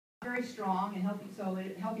very strong and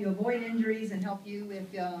help you avoid injuries and help you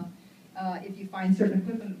if you find certain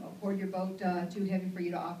equipment aboard your boat too heavy for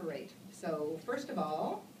you to operate. So first of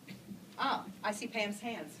all, I see Pam's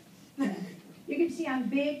hands. You can see I'm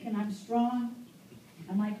big and I'm strong.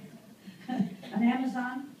 I'm like an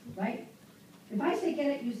Amazon, right? If I say get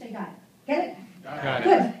it, you say got it. Get it? Got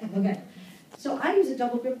it. Good. Okay. So I use a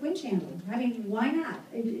double grip winch handle. I mean, why not?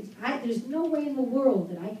 There's no way in the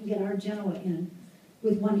world that I can get our Genoa in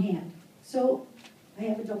with one hand. So I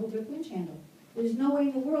have a double grip winch handle. There's no way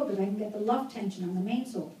in the world that I can get the luff tension on the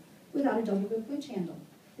mainsail without a double grip winch handle.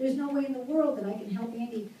 There's no way in the world that I can help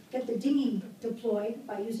Andy get the dinghy deployed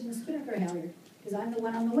by using the spinnaker halyard, because I'm the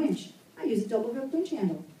one on the winch. I use a double grip winch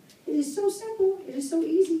handle. It is so simple. It is so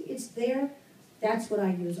easy. It's there. That's what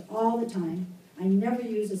I use all the time. I never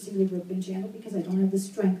use a single grip winch handle because I don't have the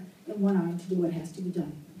strength in one arm to do what has to be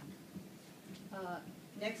done.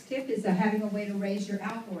 Next tip is having a way to raise your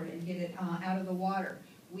outboard and get it out of the water.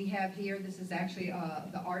 We have here, this is actually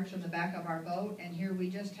the arch on the back of our boat, and here we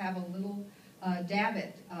just have a little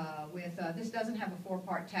davit with, this doesn't have a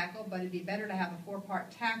 4-part tackle, but it'd be better to have a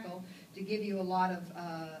 4-part tackle to give you a lot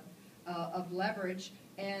of leverage.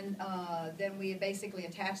 And then we basically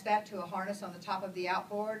attach that to a harness on the top of the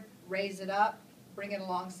outboard, raise it up, bring it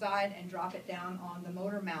alongside, and drop it down on the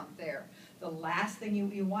motor mount there. The last thing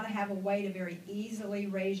you want to have a way to very easily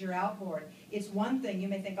raise your outboard. It's one thing, you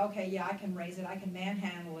may think, okay, yeah, I can raise it, I can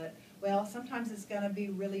manhandle it. Well, sometimes it's going to be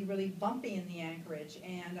really, really bumpy in the anchorage,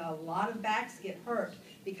 and a lot of backs get hurt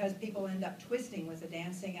because people end up twisting with a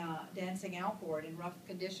dancing outboard in rough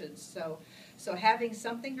conditions. So having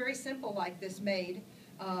something very simple like this made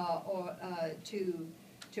to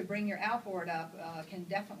bring your outboard up can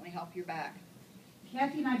definitely help your back.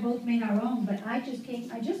 Kathy and I both made our own, but I just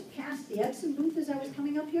passed the Edson booth as I was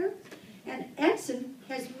coming up here, and Edson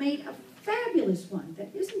has made a fabulous one that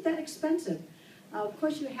isn't that expensive. Of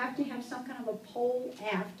course, you have to have some kind of a pole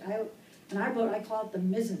aft. In our boat, I call it the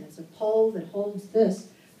mizzen. It's a pole that holds this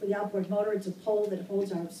for the outboard motor. It's a pole that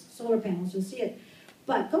holds our solar panels. You'll see it.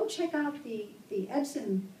 But go check out the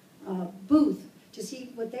Edson booth to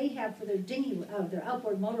see what they have for their dinghy, their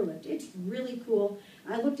outboard motor lift. It's really cool.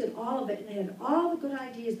 I looked at all of it, and it had all the good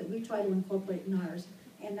ideas that we try to incorporate in ours.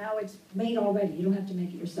 And now it's made already. You don't have to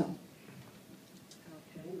make it yourself.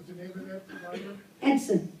 Okay. What was the name of that provider?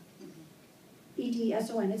 Edson.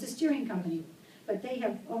 E-D-S-O-N. It's a steering company. But they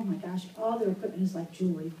have, oh my gosh, all their equipment is like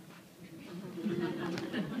jewelry.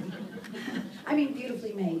 I mean,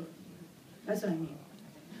 beautifully made. That's what I mean.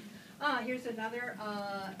 Here's another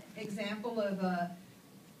example of,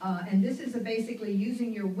 and this is basically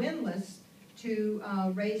using your windlass to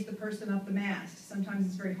raise the person up the mast. Sometimes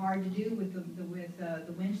it's very hard to do with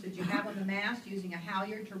the winch that you have on the mast, using a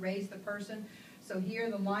halyard to raise the person. So here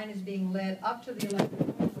the line is being led up to the electric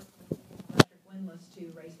windlass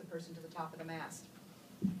to raise the person to the top of the mast.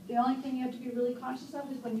 The only thing you have to be really cautious of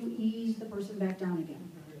is when you ease the person back down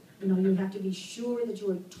again. You know, you have to be sure that you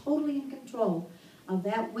are totally in control of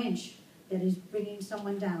that winch that is bringing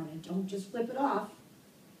someone down, and don't just flip it off.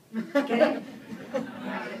 Get it?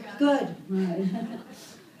 Good. Right.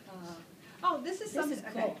 This is something.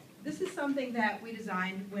 Cool. Okay. This is something that we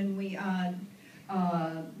designed when we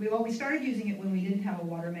started using it when we didn't have a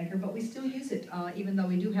water maker, but we still use it even though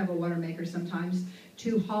we do have a water maker sometimes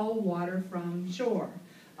to haul water from shore.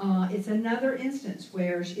 It's another instance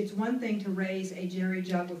where it's one thing to raise a jerry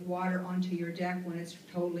jug with water onto your deck when it's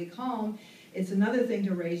totally calm. It's another thing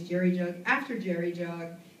to raise jerry jug after jerry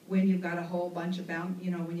jug when you've got a whole bunch of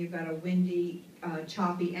when you've got a windy,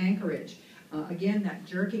 choppy anchorage. Again, that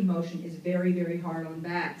jerking motion is very, very hard on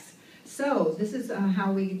backs. So this is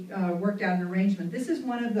how we worked out an arrangement. This is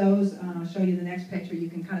one of those, I'll show you the next picture, you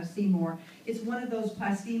can kind of see more. It's one of those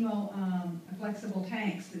Plastimo flexible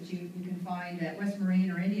tanks that you can find at West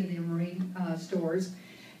Marine or any of the marine stores.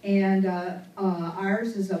 And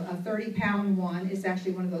ours is a 30-pound one. It's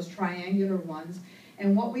actually one of those triangular ones.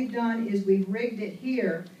 And what we've done is we've rigged it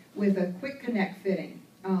here with a quick connect fitting.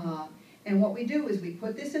 And what we do is we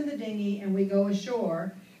put this in the dinghy and we go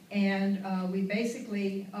ashore, and we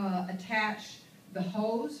basically attach the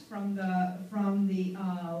hose from the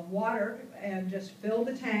water and just fill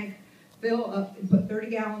the tank, fill up, and put 30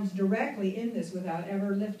 gallons directly in this without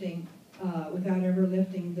ever lifting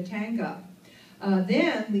the tank up.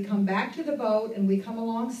 Then we come back to the boat and we come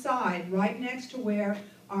alongside right next to where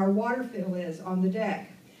our water fill is on the deck.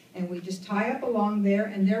 And we just tie up along there,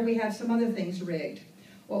 and there we have some other things rigged.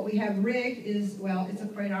 What we have rigged is, well,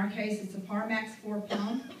 in our case, it's a Parmax 4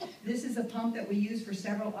 pump. This is a pump that we use for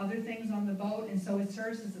several other things on the boat, and so it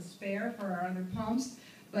serves as a spare for our other pumps.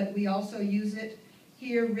 But we also use it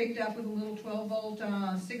here rigged up with a little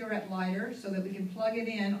 12-volt cigarette lighter so that we can plug it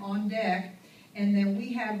in on deck. And then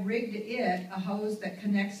we have rigged it a hose that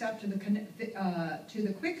connects up to the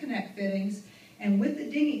quick connect fittings. And with the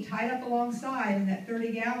dinghy tied up alongside and that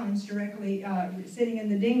 30 gallons directly sitting in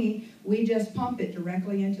the dinghy, we just pump it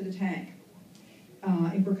directly into the tank.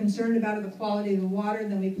 If we're concerned about the quality of the water,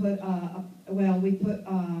 then we put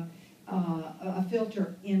a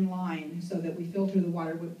filter in line so that we filter the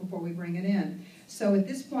water before we bring it in. So at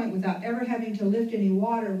this point, without ever having to lift any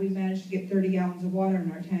water, we've managed to get 30 gallons of water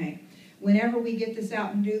in our tank. Whenever we get this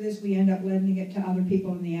out and do this, we end up lending it to other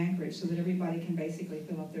people in the anchorage so that everybody can basically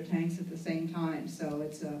fill up their tanks at the same time. So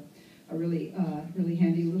it's a really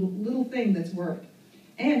handy little thing that's worked.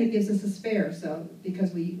 And it gives us a spare, so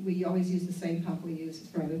because we always use the same pump we use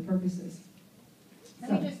for other purposes.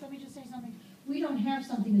 Let me just say something. We don't have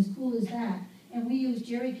something as cool as that, and we use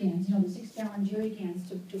jerry cans, the 6-gallon jerry cans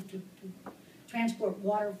to transport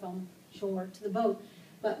water from shore to the boat.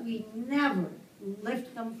 But we never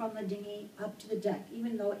lift them from the dinghy up to the deck.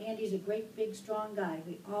 Even though Andy's a great, big, strong guy,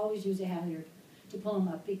 we always use a halyard to pull them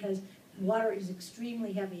up because water is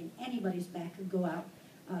extremely heavy and anybody's back could go out.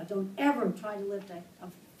 Don't ever try to lift a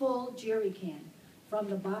full jerry can from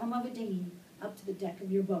the bottom of a dinghy up to the deck of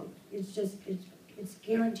your boat. It's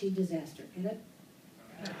guaranteed disaster. Get it?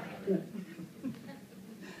 Good.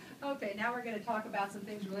 Okay, now we're going to talk about some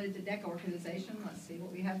things related to deck organization. Let's see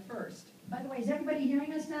what we have first. By the way, is everybody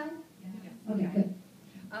hearing us now? Yeah. Okay, good.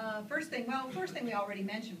 First thing we already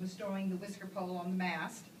mentioned was storing the whisker pole on the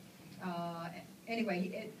mast.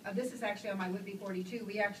 Anyway, this is actually on my Whitby 42.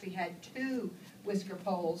 We actually had 2 whisker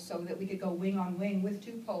poles so that we could go wing on wing with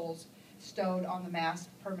 2 poles stowed on the mast,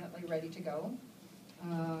 permanently ready to go.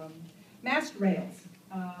 Mast rails.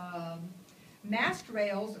 Mast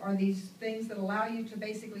rails are these things that allow you to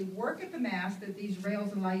basically work at the mast, that these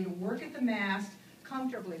rails allow you to work at the mast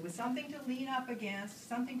comfortably with something to lean up against,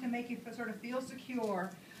 something to make you sort of feel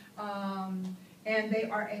secure, and they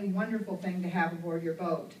are a wonderful thing to have aboard your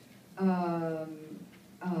boat.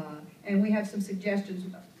 And we have some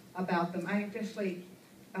suggestions about them. I actually,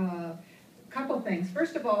 a couple things.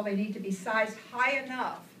 First of all, they need to be sized high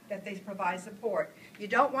enough that they provide support. You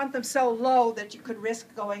don't want them so low that you could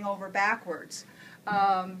risk going over backwards.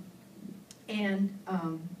 And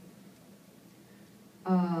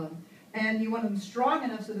you want them strong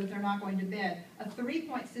enough so that they're not going to bend. A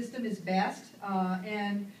 3-point system is best,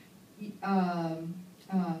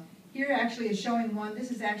 here actually is showing one.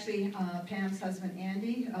 This is actually Pam's husband,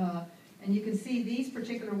 Andy, and you can see these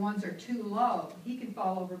particular ones are too low. He can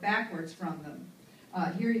fall over backwards from them.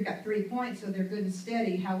 Here you've got 3 points, so they're good and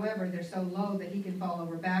steady. However, they're so low that he can fall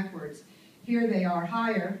over backwards. Here they are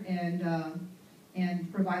higher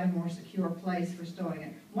and provide a more secure place for stowing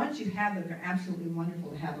it. Once you have them, they're absolutely wonderful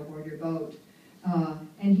to have aboard your boat.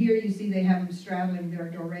 And here you see they have them straddling their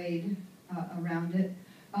dorade around it.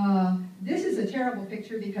 This is a terrible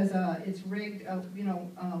picture because it's rigged,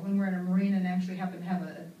 when we're in a marina and actually happen to have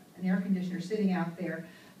an air conditioner sitting out there.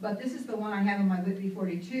 But this is the one I have on my Whitby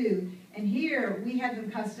 42. And here we had them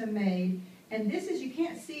custom made. And this is, you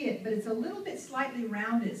can't see it, but it's a little bit slightly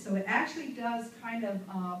rounded. So it actually does kind of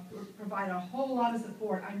provide a whole lot of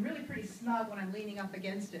support. I'm really pretty snug when I'm leaning up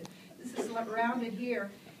against it. This is rounded here.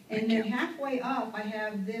 And then halfway up, I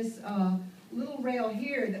have this little rail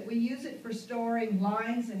here that we use it for storing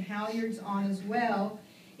lines and halyards on as well.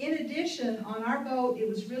 In addition, on our boat, it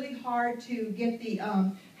was really hard to get the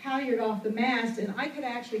halyard off the mast, and I could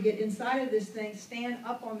actually get inside of this thing, stand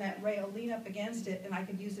up on that rail, lean up against it, and I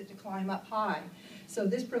could use it to climb up high. So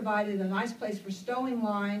this provided a nice place for stowing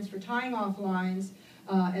lines, for tying off lines,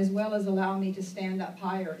 as well as allowing me to stand up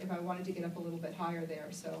higher if I wanted to get up a little bit higher there.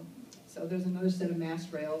 So there's another set of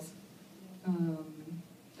mast rails.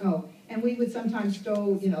 And we would sometimes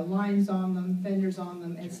stow, lines on them, fenders on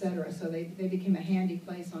them, etc. So they became a handy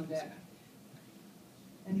place on deck.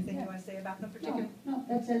 Anything you want to say about them particularly? No,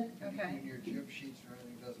 that's it. Okay. Your jib sheets or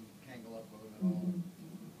anything doesn't tangle up with them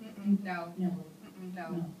at all? No.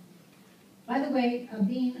 No. By the way,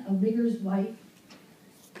 being a rigger's wife,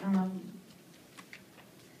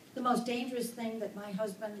 the most dangerous thing that my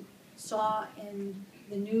husband saw in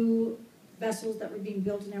the new vessels that were being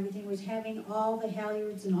built and everything was having all the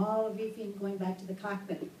halyards and all the reefing going back to the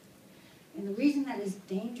cockpit. And the reason that is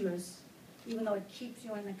dangerous, even though it keeps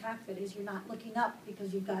you in the cockpit, is you're not looking up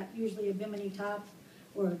because you've got usually a bimini top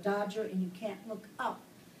or a dodger and you can't look up.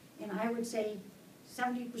 And I would say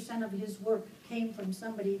 70% of his work came from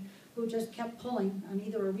somebody who just kept pulling on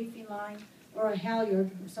either a reefing line or a halyard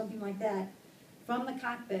or something like that from the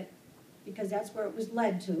cockpit because that's where it was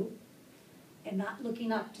led to, and not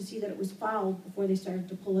looking up to see that it was fouled before they started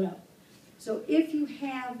to pull it up. So if you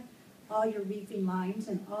have all your reefing lines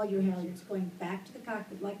and all your halyards going back to the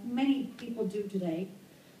cockpit, like many people do today,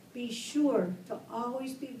 be sure to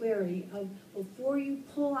always be wary of, before you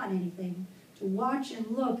pull on anything, to watch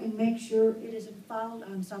and look and make sure it isn't fouled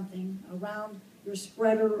on something around your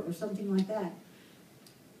spreader or something like that.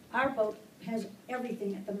 Our boat has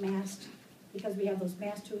everything at the mast because we have those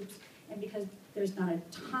mast tubes, and because there's not a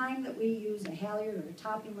time that we use a halyard or a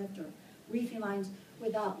topping lift or reefing lines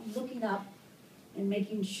without looking up and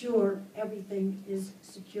making sure everything is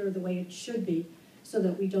secure the way it should be so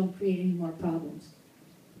that we don't create any more problems.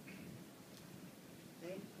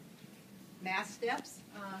 Okay. Mast steps.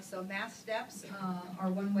 So mast steps are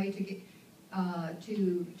one way to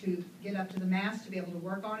get up to the mast, to be able to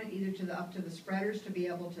work on it, either up to the spreaders to be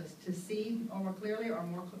able to see more clearly, or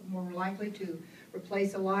more likely to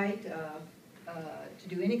replace a light, to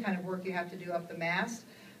do any kind of work you have to do up the mast.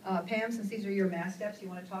 Pam, since these are your mast steps, you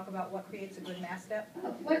want to talk about what creates a good mast step?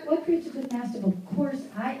 What creates a good mast step? Of course,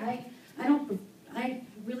 I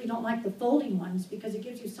really don't like the folding ones because it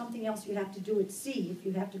gives you something else you have to do at sea. If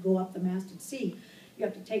you have to go up the mast at sea, you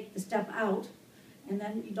have to take the step out, and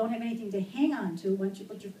then you don't have anything to hang on to once you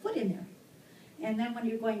put your foot in there. And then when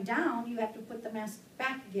you're going down, you have to put the mast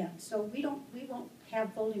back again. So we won't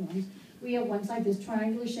have folding ones. We have ones like this,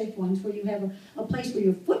 triangular shaped ones, where you have a place where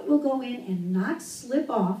your foot will go in and not slip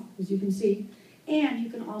off, as you can see, and you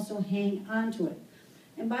can also hang onto it.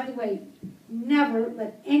 And by the way, never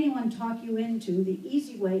let anyone talk you into the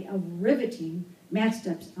easy way of riveting mast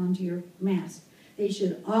steps onto your mast. They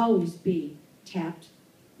should always be tapped,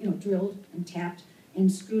 drilled and tapped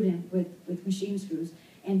and screwed in with machine screws.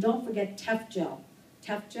 And don't forget Tef gel.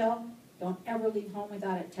 Tef gel, don't ever leave home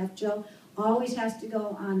without it. Tef gel always has to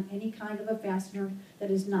go on any kind of a fastener that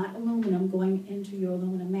is not aluminum going into your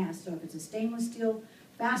aluminum mast. So if it's a stainless steel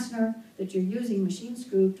fastener that you're using machine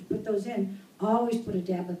screw to put those in, always put a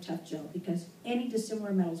dab of Tef gel, because any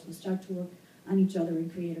dissimilar metals will start to work on each other and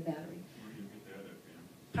create a battery. Where do you get that at, Pam?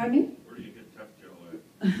 Pardon me? Where do you get Tef gel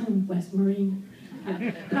at? West Marine.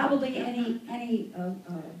 Probably any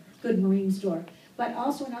good marine store. But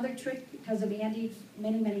also another trick, because of Andy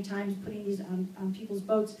many times putting these on people's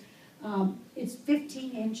boats, it's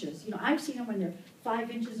 15 inches. I've seen them when they're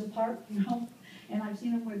 5 inches apart, and I've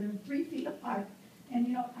seen them where they're 3 feet apart.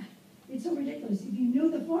 And it's so ridiculous. If you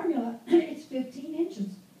knew the formula, it's 15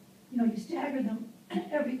 inches. You stagger them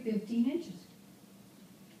every 15 inches.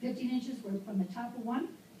 15 inches were from the top of one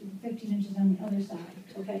to 15 inches on the other side,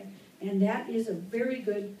 okay? And that is a very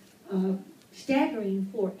good staggering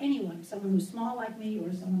for anyone, someone who's small like me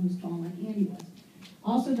or someone who's tall like Andy was.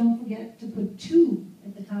 Also, don't forget to put 2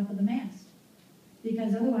 at the top of the mast,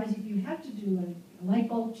 because otherwise, if you have to do a light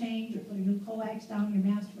bulb change or put a new coax down your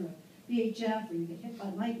mast for a VHF, or you get hit by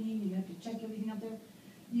lightning and you have to check everything up there,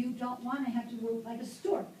 you don't want to have to work like a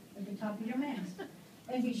stork at the top of your mast.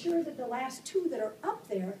 And be sure that the last 2 that are up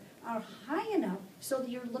there are high enough so that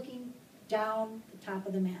you're looking down the top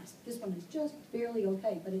of the mast. This one is just barely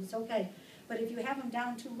okay, but it's okay. But if you have them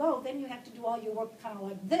down too low, then you have to do all your work kind of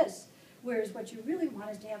like this. Whereas what you really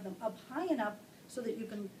want is to have them up high enough so that you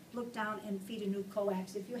can look down and feed a new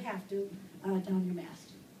coax, if you have to, down your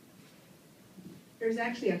mast. There's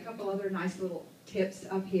actually a couple other nice little tips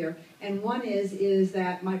up here. And one is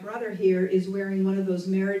that my brother here is wearing one of those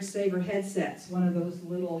Marriage Saver headsets, one of those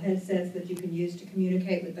little headsets that you can use to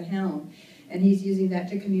communicate with the helm. And he's using that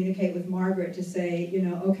to communicate with Margaret to say,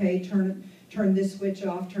 okay, turn this switch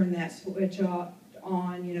off, turn that switch off,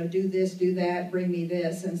 on, do this, do that, bring me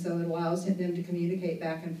this, and so it allows them to communicate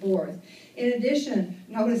back and forth. In addition,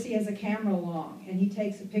 notice he has a camera along, and he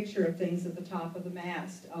takes a picture of things at the top of the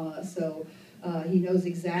mast, so he knows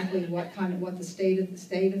exactly what the state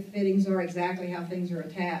of fittings are, exactly how things are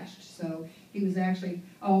attached. So he was actually,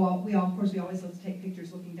 of course we always love to take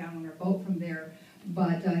pictures looking down on our boat from there.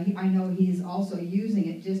 But I know he's also using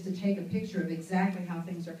it just to take a picture of exactly how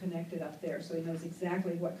things are connected up there, so he knows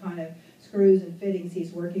exactly what kind of screws and fittings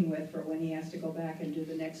he's working with for when he has to go back and do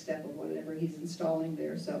the next step of whatever he's installing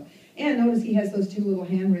there. So, and notice he has those 2 little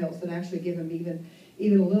handrails that actually give him even a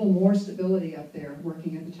little more stability up there,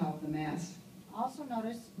 working at the top of the mast. Also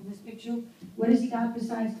notice in this picture, what has he got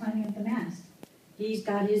besides climbing up the mast? He's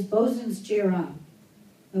got his bosun's chair on,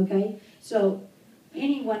 okay? So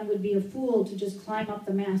anyone would be a fool to just climb up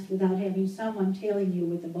the mast without having someone tailing you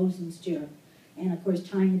with the bosun's chair. And of course,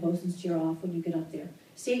 tying the bosun's chair off when you get up there.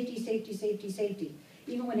 Safety, safety, safety, safety.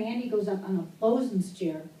 Even when Andy goes up on a bosun's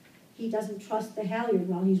chair, he doesn't trust the halyard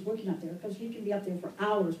while he's working up there, because he can be up there for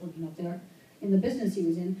hours working up there in the business he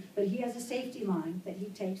was in. But he has a safety line that he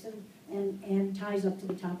takes and ties up to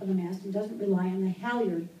the top of the mast and doesn't rely on the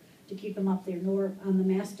halyard to keep him up there, nor on the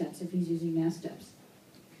mast steps if he's using mast steps.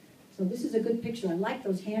 So this is a good picture. I like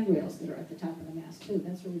those handrails that are at the top of the mast too.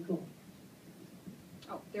 That's really cool.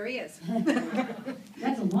 Oh, there he is.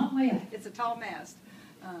 That's a long way up. It's a tall mast.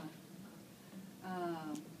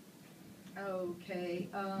 Okay.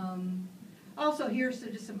 Also, here's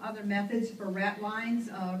just some other methods for rat lines.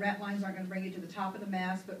 Rat lines aren't going to bring you to the top of the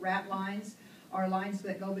mast, but rat lines are lines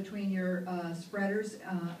that go between your spreaders,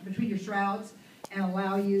 between your shrouds, and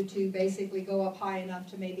allow you to basically go up high enough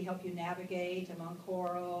to maybe help you navigate among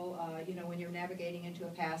coral, you know, when you're navigating into a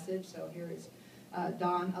passage. So here is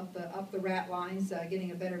Don up the rat lines,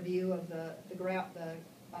 getting a better view of the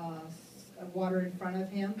water in front of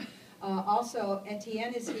him. Also,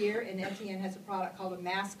 Etienne is here, and Etienne has a product called a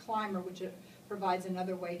mast climber, which provides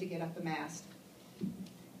another way to get up the mast.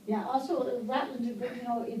 Yeah, also, Ratland, you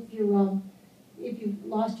know, if you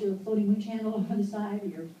lost your floating wind channel over the side, or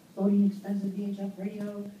your floating expensive VHF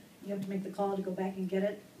radio, you have to make the call to go back and get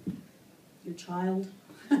it. Your child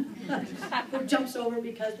who jumps over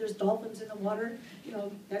because there's dolphins in the water, you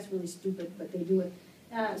know, that's really stupid, but they do it.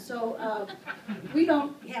 We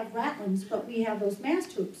don't have Ratlands, but we have those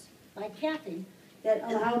mast hoops, like Kathy, that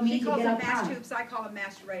allow me to get up high. She calls them mast hoops, I call them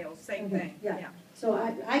mast rails, same thing. Yeah. So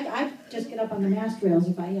I just get up on the mast rails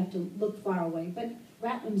if I have to look far away, but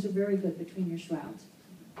Ratlands are very good between your shrouds.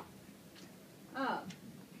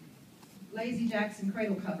 Lazy jacks and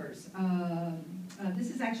cradle covers. This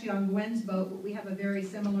is actually on Gwen's boat, but we have a very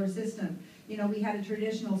similar system. You know, we had a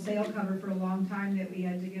traditional sail cover for a long time that we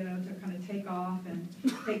had to get out to kind of take off and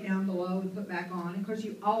take down below and put back on. Of course,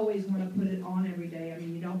 you always want to put it on every day. I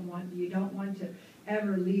mean, you don't want to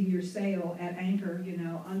ever leave your sail at anchor, you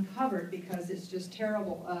know, uncovered, because it's just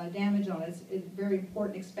terrible damage on it. It's a very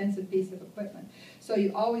important, expensive piece of equipment. So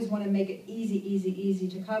you always want to make it easy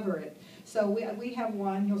to cover it. So we have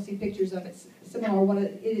one. You'll see pictures of it similar. What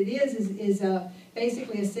it is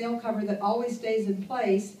basically a sail cover that always stays in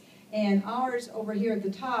place. And ours over here at the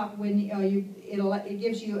top, when it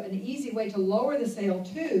gives you an easy way to lower the sail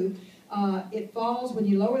too. It falls, when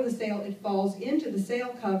you lower the sail, it falls into the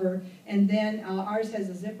sail cover, and then ours has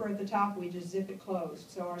a zipper at the top. We just zip it closed.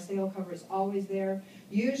 So our sail cover is always there.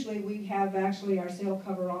 Usually we have actually our sail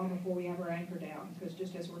cover on before we have our anchor down, because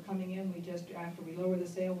just as we're coming in, after we lower the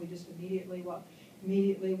sail, we just immediately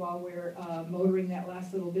while we're motoring that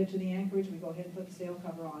last little bit to the anchorage, we go ahead and put the sail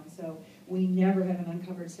cover on. So we never have an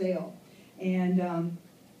uncovered sail. And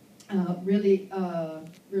really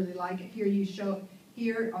like it. Here you show,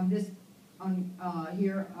 here on this,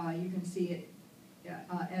 here you can see it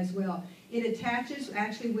as well. It attaches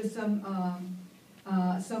actually with some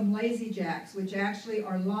lazy jacks, which actually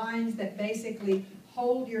are lines that basically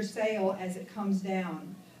hold your sail as it comes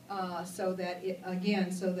down. So that it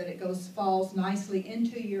falls nicely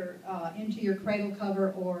into your cradle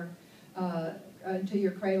cover, or into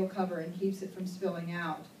your cradle cover, and keeps it from spilling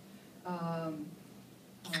out.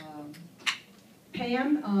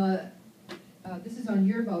 Pam, this is on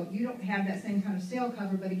your boat. You don't have that same kind of sail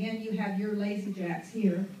cover, but again, you have your lazy jacks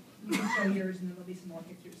here. You can show yours, and then there'll be some more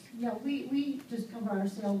pictures. Yeah, we just cover our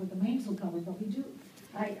sail with the mainsail cover, but we do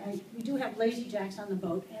have lazy jacks on the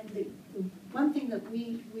boat, and the one thing that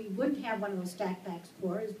we wouldn't have one of those stack backs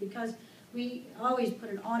for is because we always put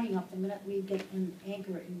an awning up the minute we get an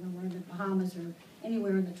anchor when we're in the Bahamas or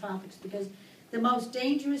anywhere in the tropics, because the most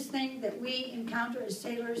dangerous thing that we encounter as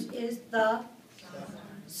sailors is the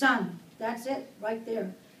sun. That's it, right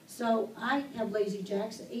there. So I have lazy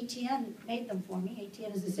jacks. ATN made them for me.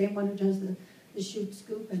 ATN is the same one who does the shoot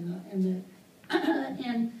scoop and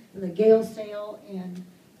the gale sail and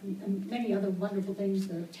many other wonderful things,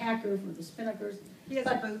 the tacker for the spinnakers. He has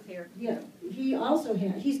a booth here. Yeah,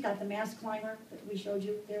 he's got the mast climber that we showed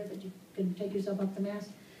you there, that you can take yourself up the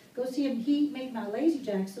mast. Go see him. He made my lazy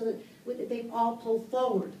jacks so that they all pull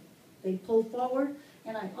forward. They pull forward,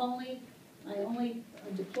 and I only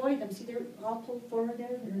deploy them. See, they're all pulled forward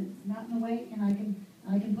there. They're not in the way, and I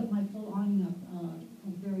can put my full awning up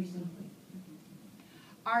very simply.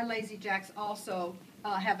 Our lazy jacks also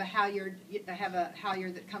have a halyard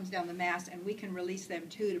that comes down the mast, and we can release them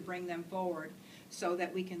too to bring them forward, so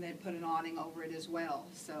that we can then put an awning over it as well.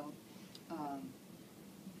 So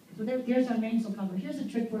there's our mainsail cover. Here's a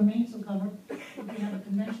trick for a mainsail cover. If you have a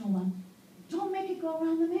conventional one, don't make it go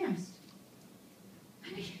around the mast.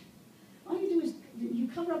 I mean, all you do is you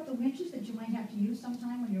cover up the winches that you might have to use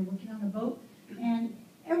sometime when you're working on a boat. And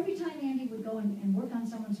every time Andy would go and work on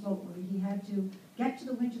someone's boat where he had to get to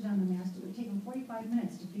the winches on the mast, it would take him 45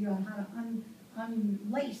 minutes to figure out how to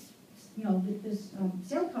unlace, this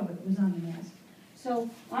sail cover that was on the mast. So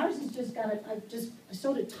ours has just got I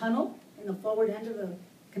sewed a tunnel in the forward end of the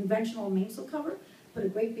conventional mainsail cover put a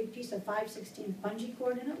great big piece of 5/16 bungee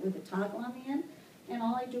cord in it with a toggle on the end, and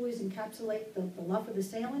all I do is encapsulate the luff of the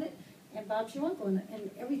sail in it, and Bob's your uncle, and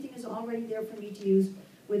everything is already there for me to use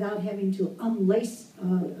without having to unlace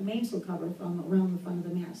a mainsail cover from around the front of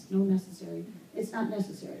the mast. No necessary. It's not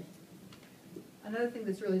necessary. Another thing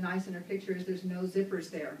that's really nice in our picture is there's no zippers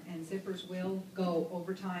there, and zippers will go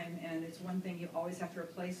over time, and it's one thing you always have to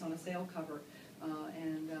replace on a sail cover.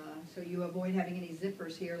 So you avoid having any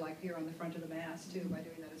zippers here, like here on the front of the mast too, by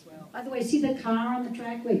doing that as well. By the way, see the car on the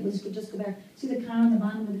track? Wait, let's just go back. See the car on the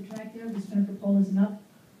bottom of the track there? The spinnaker pole is up,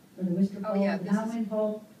 or the whisker Oh, pole, yeah, the this is- downwind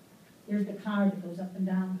pole. There's the car that goes up and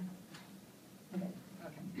down. Okay.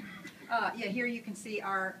 Okay. Yeah, here you can see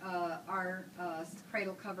our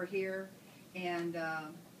cradle cover here, and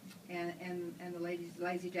the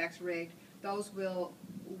Lazy Jack's rigged. Those will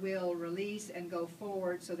release and go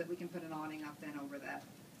forward so that we can put an awning up then over that.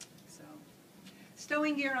 So,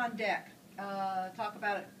 stowing gear on deck. Talk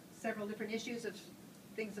about several different issues of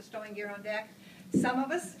things of stowing gear on deck. Some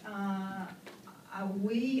of us,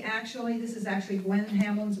 this is actually Gwen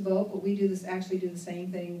Hamlin's boat, but we do the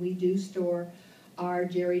same thing. We do store our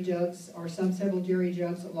jerry jugs, or several jerry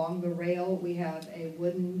jugs along the rail. We have a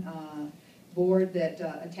wooden board that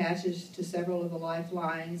attaches to several of the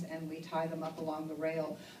lifelines, and we tie them up along the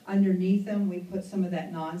rail. Underneath them, we put some of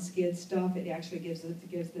that non-skid stuff. It actually gives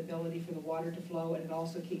the ability for the water to flow, and it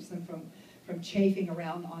also keeps them from chafing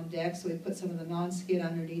around on deck. So we put some of the non-skid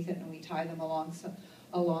underneath it, and we tie them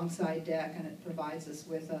alongside deck, and it provides us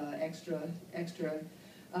with extra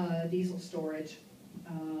diesel storage.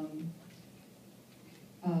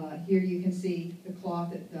 Here you can see the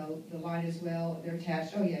cloth, the line as well. They're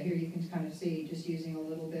attached. Oh yeah, here you can kind of see just using a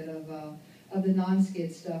little bit of the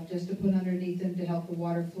non-skid stuff just to put underneath them to help the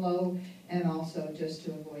water flow, and also just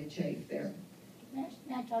to avoid chafe there. May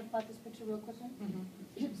I talk about this picture real quickly?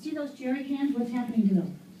 Mm-hmm. See those jerry cans? What's happening to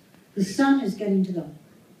them? The sun is getting to them,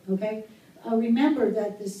 okay? Remember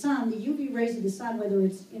that the UV rays of the sun, whether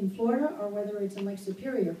it's in Florida or whether it's in Lake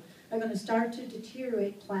Superior, are going to start to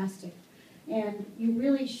deteriorate plastic. And you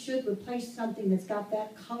really should replace something that's got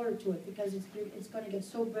that color to it, because it's going to get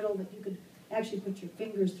so brittle that you could actually put your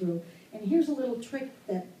fingers through. And here's a little trick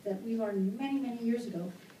that we learned many, many years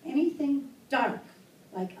ago. Anything dark,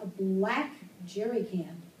 like a black jerry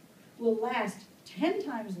can, will last 10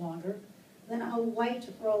 times longer than a white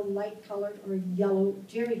or a light colored or yellow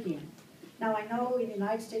jerry can. Now I know in the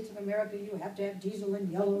United States of America you have to have diesel in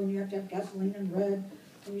yellow, and you have to have gasoline in red,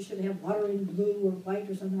 and you should have water in blue or white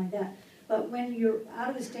or something like that. But when you're out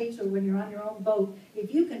of the States or when you're on your own boat,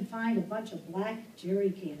 if you can find a bunch of black jerry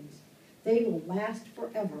cans, they will last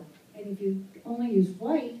forever. And if you only use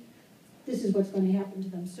white, this is what's going to happen to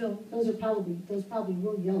them. So those probably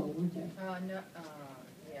were yellow, weren't they?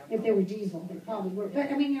 Yeah. If they were diesel, they probably were. But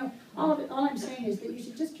I mean, all I'm saying is that you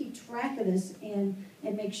should just keep track of this and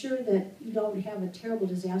make sure that you don't have a terrible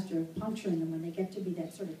disaster of puncturing them when they get to be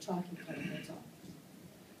that sort of chalky color. That's all.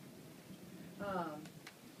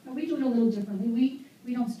 And we do it a little differently.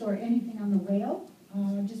 We don't store anything on the rail,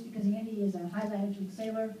 just because Andy is a high latitude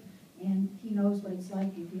sailor, and he knows what it's like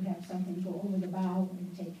if you have something go over the bow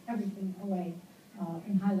and take everything away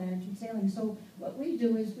in high latitude sailing. So what we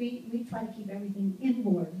do is we try to keep everything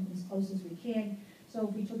inboard as close as we can. So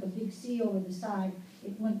if we took a big sea over the side,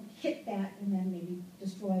 it wouldn't hit that and then maybe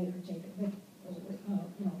destroy it or take it with,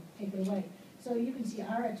 take it away. So you can see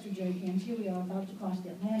our extra jerry cans. Here we are about to cross the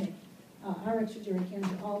Atlantic. Our extra jerry cans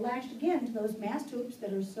are all lashed again to those mast hoops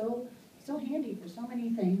that are so handy for so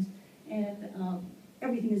many things, and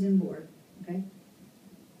everything is inboard. Okay.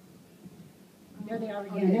 There they are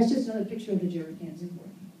again. That's just another picture of the jerry cans inboard.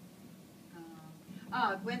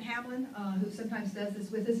 Gwen Hamlin, who sometimes does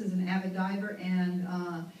this with us, is an avid diver, and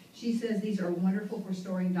she says these are wonderful for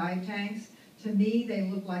storing dive tanks. To me, they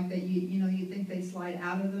look like that you think they slide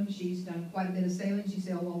out of them. She's done quite a bit of sailing. She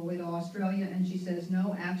sailed all the way to Australia, and she says,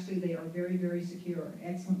 no, actually they are very, very secure.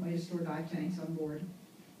 Excellent way to store dive tanks on board.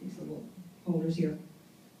 These little holders here.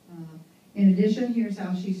 In addition, here's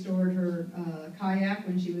how she stored her kayak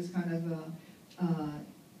when she was kind of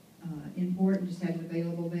in port and just had it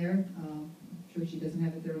available there. I'm sure she doesn't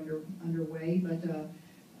have it there underway, but a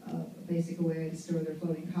basic way to store their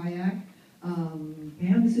floating kayak.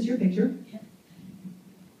 Pam, this is your picture.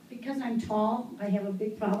 Because I'm tall, I have a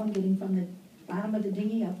big problem getting from the bottom of the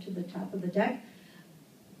dinghy up to the top of the deck.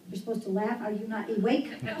 You're supposed to laugh. Are you not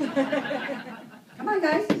awake? Come on,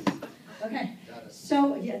 guys. Okay.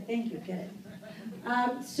 So, yeah, thank you. Get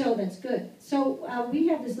it. So that's good. So we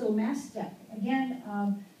have this little mast step. Again,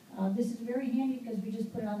 this is very handy because we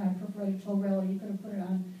just put it on our perforated tow rail, or you could have put it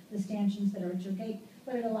on the stanchions that are at your gate.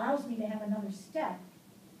 But it allows me to have another step.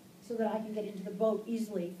 so that I can get into the boat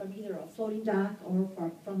easily from either a floating dock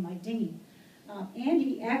or from my dinghy.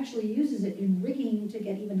 Andy actually uses it in rigging to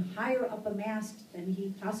get even higher up a mast than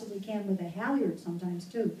he possibly can with a halyard sometimes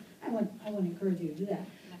too. I would encourage you to do that.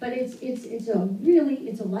 But it's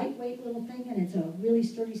a lightweight little thing, and it's a really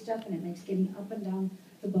sturdy stuff, and it makes getting up and down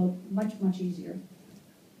the boat much, much easier.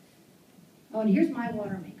 Oh, and here's my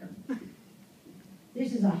water maker.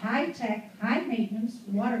 This is a high-tech, high-maintenance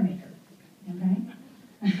water maker, okay?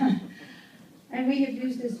 And we have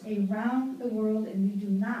used this around the world, and we do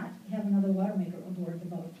not have another water maker aboard the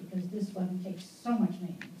boat because this one takes so much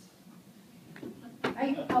maintenance.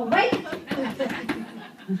 Wait!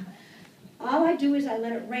 All I do is I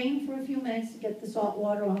let it rain for a few minutes to get the salt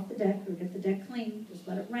water off the deck or get the deck clean. Just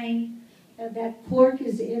let it rain. That cork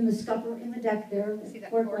is in the scupper in the deck there, that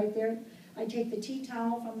cork right there. I take the tea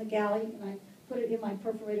towel from the galley and I put it in my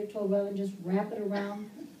perforated tow well and just wrap it around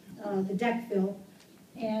the deck fill.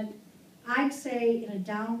 And I'd say in a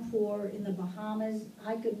downpour in the Bahamas,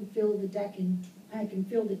 I can fill the deck in, I can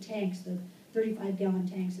fill the tanks, the 35-gallon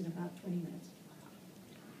tanks in about 20 minutes.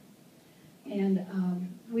 And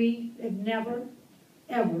we have never,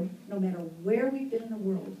 ever, no matter where we've been in the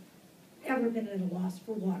world, ever been at a loss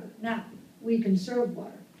for water. Now, we conserve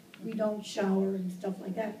water. We don't shower and stuff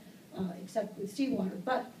like that, except with seawater.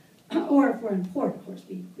 But, or if we're in port, of course,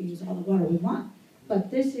 we use all the water we want. But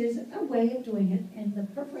this is a way of doing it, and the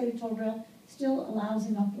perforated tow rail still allows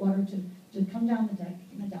enough water to come down the deck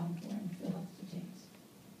in a downpour and fill up the tanks.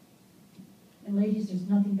 And ladies, there's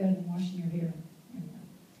nothing better than washing your hair in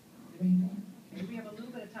rainwater. Okay, we have a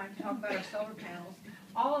little bit of time to talk about our solar panels.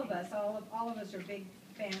 All of us are big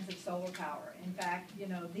fans of solar power. In fact, you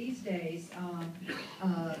know, these days,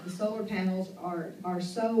 the solar panels are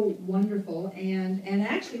so wonderful, and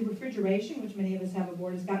actually refrigeration, which many of us have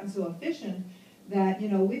aboard, has gotten so efficient that, you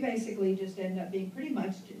know, we basically just end up being pretty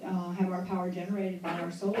much have our power generated by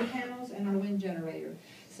our solar panels and our wind generator.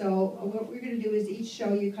 So what we're going to do is each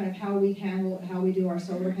show you kind of how we handle it, how we do our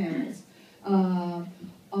solar panels. On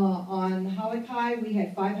Halakai, we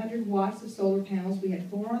had 500 watts of solar panels. We had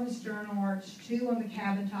 4 on the stern arch, 2 on the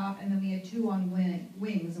cabin top, and then we had 2 on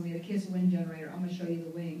wings, and we had a KISS wind generator. I'm going to show you the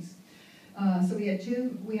wings. So we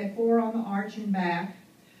had 4 on the arch and back.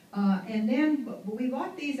 And then we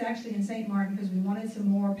bought these actually in St. Martin because we wanted some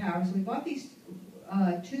more power. So we bought these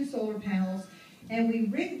 2 solar panels, and we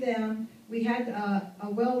rigged them. We had a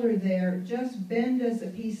welder there just bend us a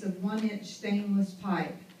piece of 1-inch stainless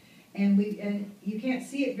pipe. And you can't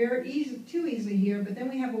see it too easily here, but then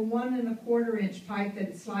we have a 1 1/4-inch pipe that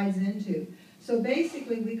it slides into. So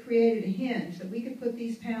basically, we created a hinge that we could put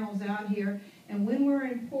these panels out here, and when we're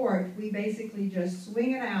in port, we basically just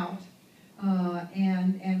swing it out,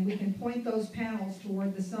 and we can point those panels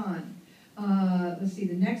toward the sun. Let's see,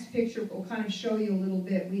 the next picture will kind of show you a little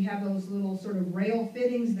bit. We have those little sort of rail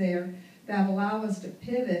fittings there that allow us to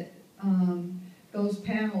pivot those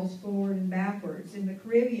panels forward and backwards. In the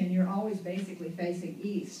Caribbean, you're always basically facing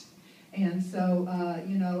east. And so,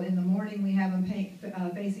 you know, in the morning we have them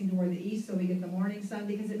facing toward the east so we get the morning sun,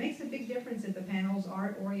 because it makes a big difference if the panels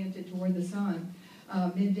aren't oriented toward the sun.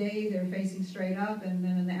 Midday, they're facing straight up, and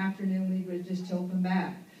then in the afternoon we would just tilt them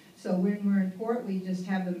back. So when we're in port, we just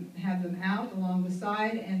have them out along the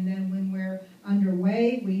side, and then when we're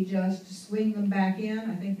underway, we just swing them back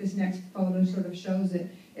in. I think this next photo sort of shows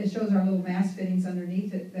it. It shows our little mast fittings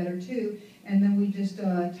underneath it that are 2, and then we just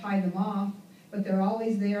tie them off, but they're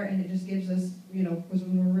always there, and it just gives us, you know, because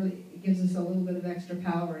it gives us a little bit of extra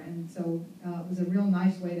power, and so it was a real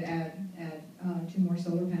nice way to add 2 more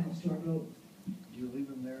solar panels to our boat. Do you leave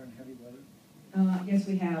them there in heavy weather? Yes,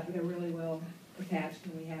 we have. They're really well attached,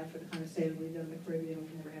 and we have for the kind of sailing we've done in the Caribbean.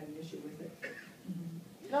 We've never had an issue with it.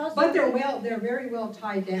 Mm-hmm. But they're very well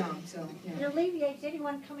tied down. So yeah. It alleviates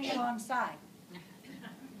anyone coming alongside.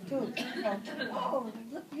 Too. Oh,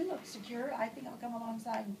 look, you look secure. I think I'll come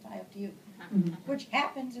alongside and tie up to you, which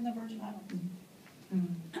happens in the Virgin Islands.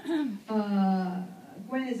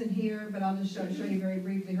 Gwen isn't here, but I'll just show you very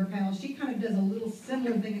briefly her panel. She kind of does a little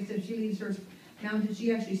similar thing, except she leaves hers mounted.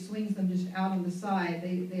 She actually swings them just out on the side.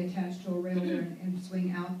 They attach to a rail there and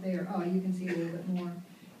swing out there. Oh, you can see a little bit more.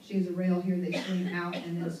 She has a rail here. They swing out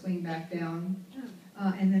and then swing back down.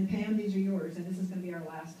 And then Pam, these are yours, and this is going to be our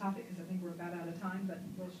last topic because I think we're about out of time. But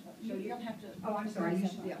we'll show you. You don't have to. Oh, I'm sorry. You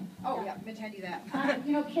should, yeah. Oh, yeah. Meant to hand you that.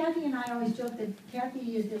 You know, Kathy and I always joke that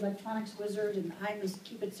Kathy is the electronics wizard, and I'm this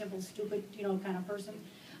keep it simple, stupid, you know, kind of person.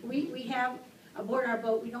 We have aboard our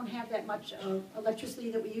boat. We don't have that much electricity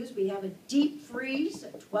that we use. We have a deep freeze,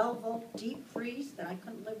 a 12-volt deep freeze that I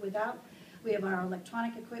couldn't live without. We have our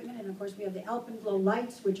electronic equipment, and of course we have the Alpenglow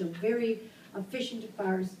lights, which are very efficient as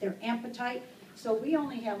far as their ampetite. So we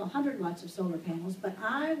only have 100 watts of solar panels, but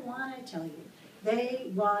I want to tell you,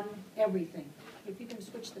 they run everything. If you can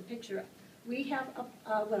switch the picture, we have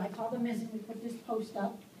what I call the mizzen, we put this post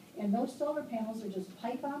up, and those solar panels are just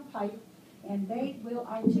pipe on pipe, and they will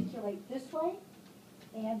articulate this way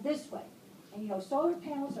and this way. And you know, solar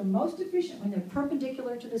panels are most efficient when they're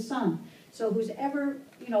perpendicular to the sun. So who's ever,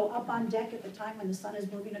 you know, up on deck at the time when the sun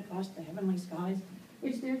is moving across the heavenly skies,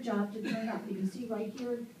 it's their job to turn up. You can see right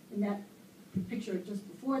here in that picture, just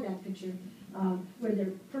before that picture, where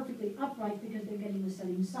they're perfectly upright because they're getting the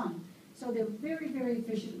setting sun. So they're very, very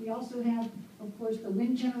efficient. We also have, of course, the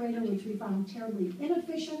wind generator, which we found terribly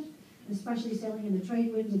inefficient, especially sailing in the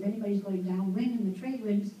trade winds. If anybody's going downwind in the trade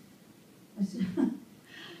winds,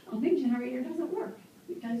 a wind generator doesn't work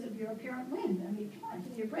because of your apparent wind. I mean, come on,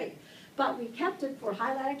 give me a break. But we kept it for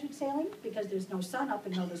high latitude sailing because there's no sun up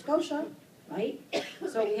in Nova Scotia, right?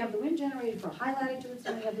 So we have the wind generator for high latitudes,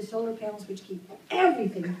 and we have the solar panels which keep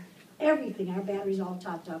everything, our batteries all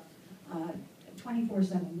topped up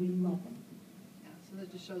 24/7. We love them. Yeah, so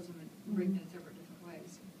that just shows them in rigged in several different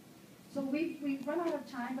ways. So we've run out of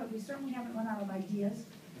time, but we certainly haven't run out of ideas.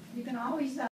 You can always